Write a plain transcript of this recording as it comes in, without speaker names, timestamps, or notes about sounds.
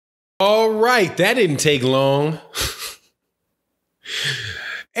right, that didn't take long.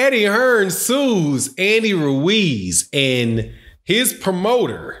 Eddie Hearn sues Andy Ruiz and his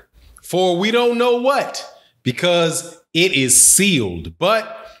promoter for we don't know what, because it is sealed.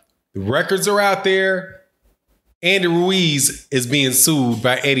 But the records are out there. Andy Ruiz is being sued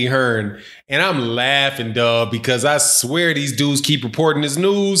by Eddie Hearn. And I'm laughing, dog, because I swear these dudes keep reporting this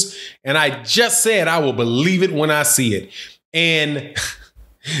news. And I just said I will believe it when I see it. And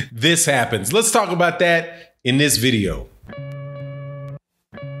this happens. Let's talk about that in this video.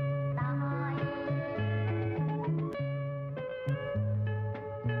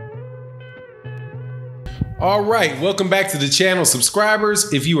 All right, welcome back to the channel,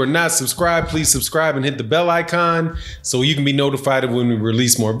 subscribers. If you are not subscribed, please subscribe and hit the bell icon so you can be notified of when we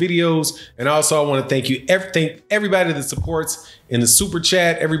release more videos. And also, I want to thank everybody that supports in the super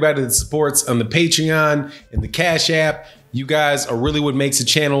chat, everybody that supports on the Patreon and the Cash App. You guys are really what makes the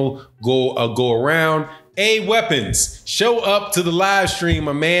channel go around. A Weapons, show up to the live stream,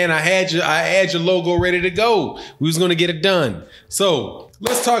 my man. I had your logo ready to go. We was gonna get it done. So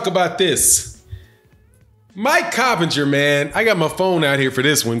let's talk about this. Mike Coppinger, man, I got my phone out here for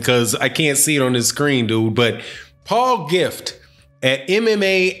this one because I can't see it on this screen, dude. But Paul Gift at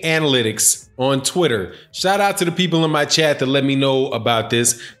MMA Analytics on Twitter. Shout out to the people in my chat that let me know about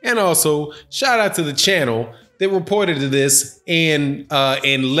this. And also shout out to the channel that reported to this and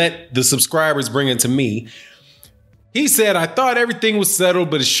let the subscribers bring it to me. He said, I thought everything was settled,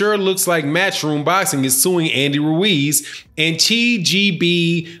 but it sure looks like Matchroom Boxing is suing Andy Ruiz and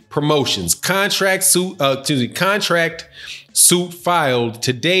TGB Promotions. Contract suit filed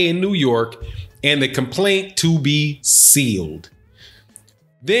today in New York and the complaint to be sealed.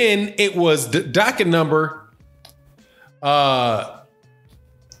 Then it was the docket number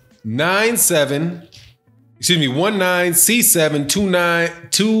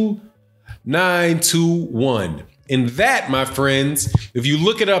 19C7292921. And that, my friends, if you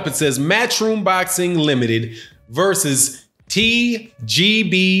look it up, it says Matchroom Boxing Limited versus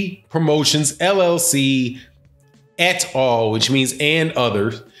TGB Promotions LLC et al., which means and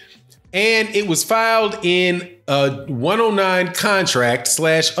others. And it was filed in a 109 contract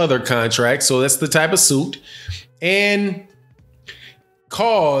 / other contract. So that's the type of suit. And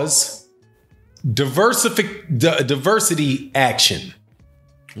cause diversity action.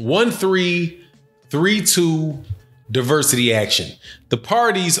 1332 diversity action. The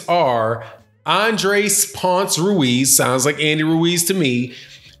parties are Andres Ponce Ruiz, sounds like Andy Ruiz to me,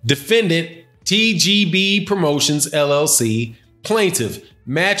 defendant TGB Promotions LLC, plaintiff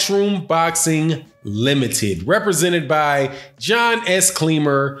Matchroom Boxing Limited, represented by John S.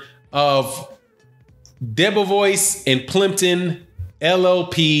 Kleemer of Debevoise and Plimpton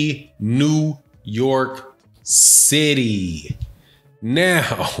LLP, New York City.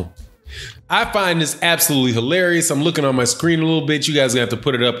 Now, I find this absolutely hilarious. I'm looking on my screen a little bit. You guys are gonna have to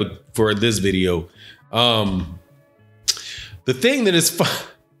put it up for this video. The thing that is fun,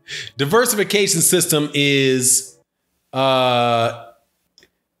 diversification system is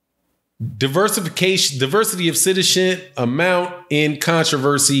diversity of citizenship, amount in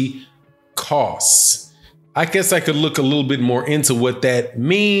controversy, costs. I guess I could look a little bit more into what that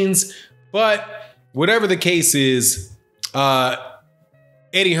means, but whatever the case is,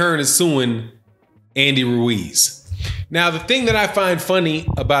 Eddie Hearn is suing Andy Ruiz. Now, the thing that I find funny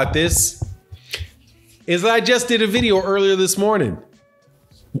about this is I just did a video earlier this morning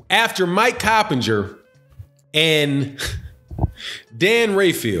after Mike Coppinger and Dan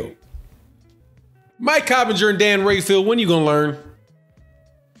Rayfield. Mike Coppinger and Dan Rayfield, when are you gonna learn?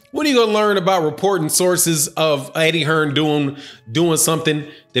 When are you gonna learn about reporting sources of Eddie Hearn doing something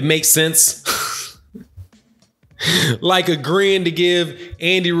that makes sense? Like agreeing to give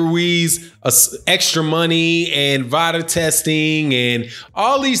Andy Ruiz extra money and VADA testing and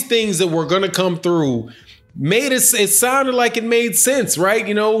all these things that were going to come through made it sounded like it made sense, right?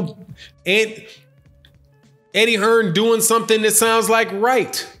 You know, and Eddie Hearn doing something that sounds like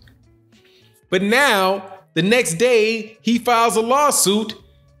right. But now, the next day, he files a lawsuit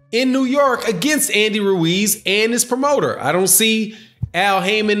in New York against Andy Ruiz and his promoter. I don't see Al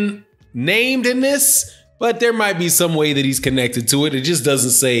Heyman named in this, but there might be some way that he's connected to it. It just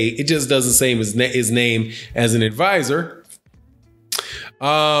doesn't say his name as an advisor.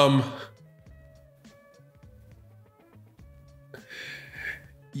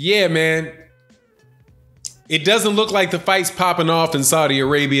 Yeah, man. It doesn't look like the fight's popping off in Saudi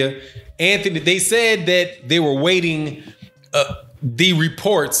Arabia. Anthony, they said that they were waiting the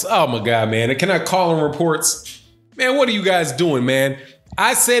reports. Oh my God, man. Can I call them reports? Man, what are you guys doing, man?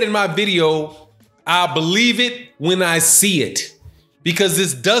 I said in my video, I'll believe it when I see it. because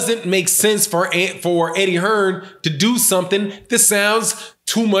this doesn't make sense for Eddie Hearn to do something that sounds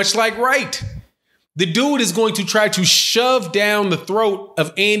too much like right. The dude is going to try to shove down the throat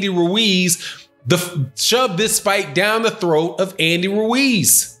of Andy Ruiz, shove this fight down the throat of Andy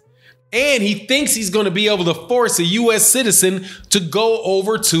Ruiz. And he thinks he's going to be able to force a U.S. citizen to go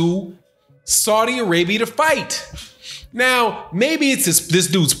over to Saudi Arabia to fight. Now, maybe it's this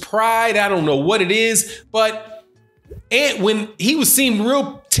dude's pride. I don't know what it is, but when he was seen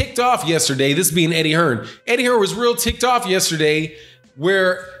real ticked off yesterday, this being Eddie Hearn was real ticked off yesterday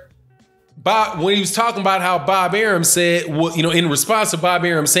when he was talking about how Bob Arum said, in response to Bob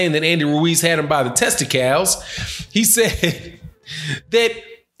Arum saying that Andy Ruiz had him by the testicles, he said that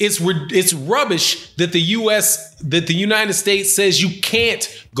it's rubbish that the United States says you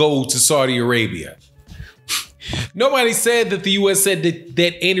can't go to Saudi Arabia. Nobody said that the U.S. said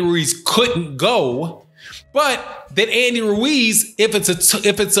that Andy Ruiz couldn't go, but that Andy Ruiz, if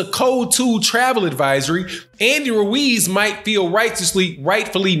it's a Code 2 travel advisory, Andy Ruiz might feel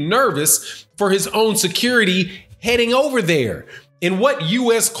rightfully nervous for his own security heading over there. And what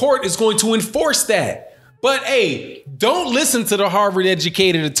U.S. court is going to enforce that? But hey, don't listen to the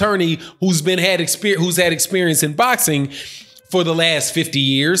Harvard-educated attorney who's had experience in boxing for the last 50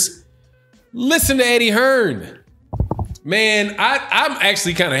 years. Listen to Eddie Hearn. Man, I'm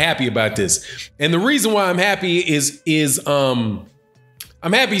actually kind of happy about this. And the reason why I'm happy is I'm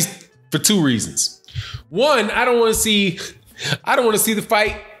happy for two reasons. One, I don't want to see the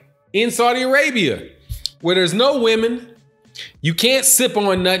fight in Saudi Arabia where there's no women. You can't sip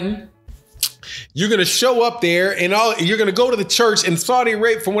on nothing. You're going to show up there and you're going to go to the church, and Saudi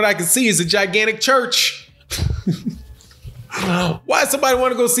Arabia, from what I can see, is a gigantic church. Why somebody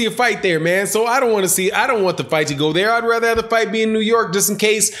want to go see a fight there, man? So I don't want the fight to go there. I'd rather have the fight be in New York just in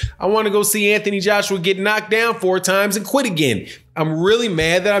case I want to go see Anthony Joshua get knocked down 4 times and quit again. I'm really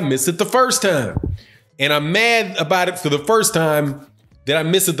mad that I missed it the first time. And I'm mad about it for the first time that I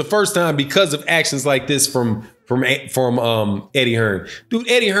missed it the first time because of actions like this from Eddie Hearn. Dude,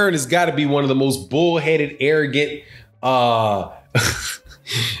 Eddie Hearn has got to be one of the most bullheaded, arrogant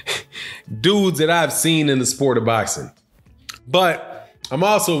dudes that I've seen in the sport of boxing. But I'm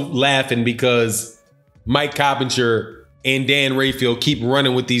also laughing because Mike Coppinger and Dan Rayfield keep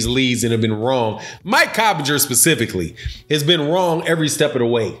running with these leads and have been wrong. Mike Coppinger specifically has been wrong every step of the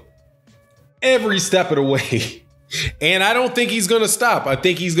way. Every step of the way. And I don't think he's going to stop. I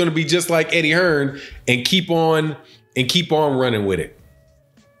think he's going to be just like Eddie Hearn and keep on running with it.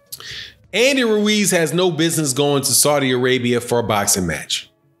 Andy Ruiz has no business going to Saudi Arabia for a boxing match.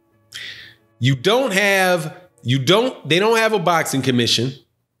 They don't have a boxing commission.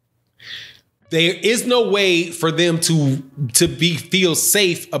 There is no way for them to feel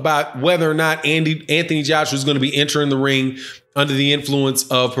safe about whether or not Anthony Joshua is going to be entering the ring under the influence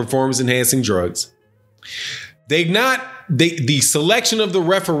of performance-enhancing drugs. The selection of the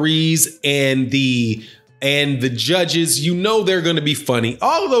referees and the judges, they're going to be funny.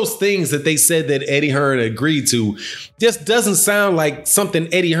 All of those things that they said that Eddie Hearn agreed to just doesn't sound like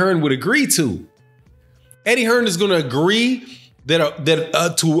something Eddie Hearn would agree to. Eddie Hearn is going to agree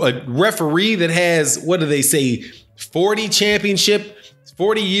to a referee that has, what do they say, 40 championship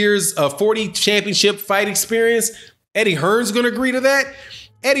fight experience. Eddie Hearn's going to agree to that.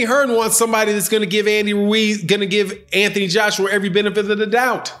 Eddie Hearn wants somebody that's going to give Anthony Joshua every benefit of the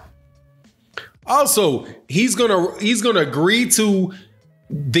doubt. Also, he's going to agree to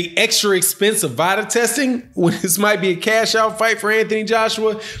the extra expense of VADA testing when this might be a cash out fight for Anthony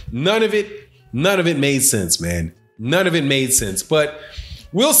Joshua. None of it made sense, man. None of it made sense, but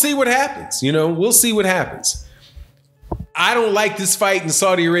we'll see what happens. We'll see what happens. I don't like this fight in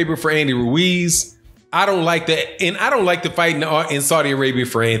Saudi Arabia for Andy Ruiz. I don't like the fight in Saudi Arabia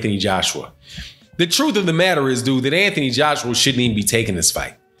for Anthony Joshua. The truth of the matter is, dude, that Anthony Joshua shouldn't even be taking this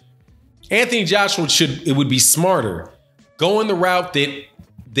fight. Anthony Joshua would be smarter going the route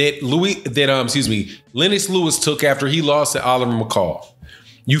that Lennox Lewis took after he lost to Oliver McCall.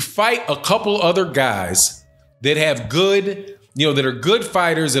 You fight a couple other guys that have that are good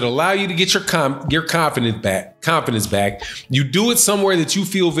fighters that allow you to get your confidence back. You do it somewhere that you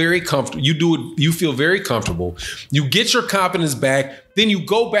feel very comfortable. You feel very comfortable. You get your confidence back. Then you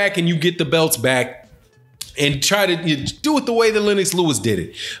go back and you get the belts back and try to do it the way that Lennox Lewis did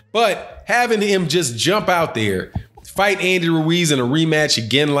it. But having him just jump out there, fight Andy Ruiz in a rematch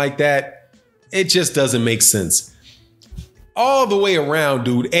again like that, it just doesn't make sense. All the way around,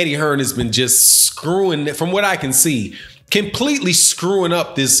 dude, Eddie Hearn has been just screwing, from what I can see, completely screwing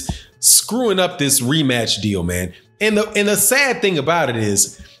up this rematch deal, man. And the sad thing about it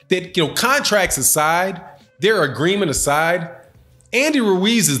is that, contracts aside, their agreement aside, Andy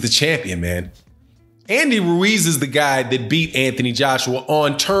Ruiz is the champion, man. Andy Ruiz is the guy that beat Anthony Joshua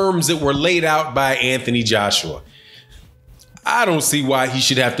on terms that were laid out by Anthony Joshua. I don't see why he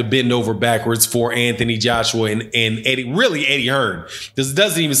should have to bend over backwards for Anthony Joshua and Eddie Hearn. This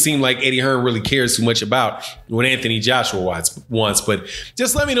doesn't even seem like Eddie Hearn really cares too much about what Anthony Joshua wants. But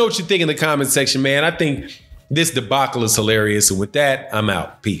just let me know what you think in the comment section, man. I think this debacle is hilarious. And with that, I'm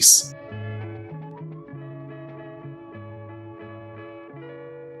out. Peace.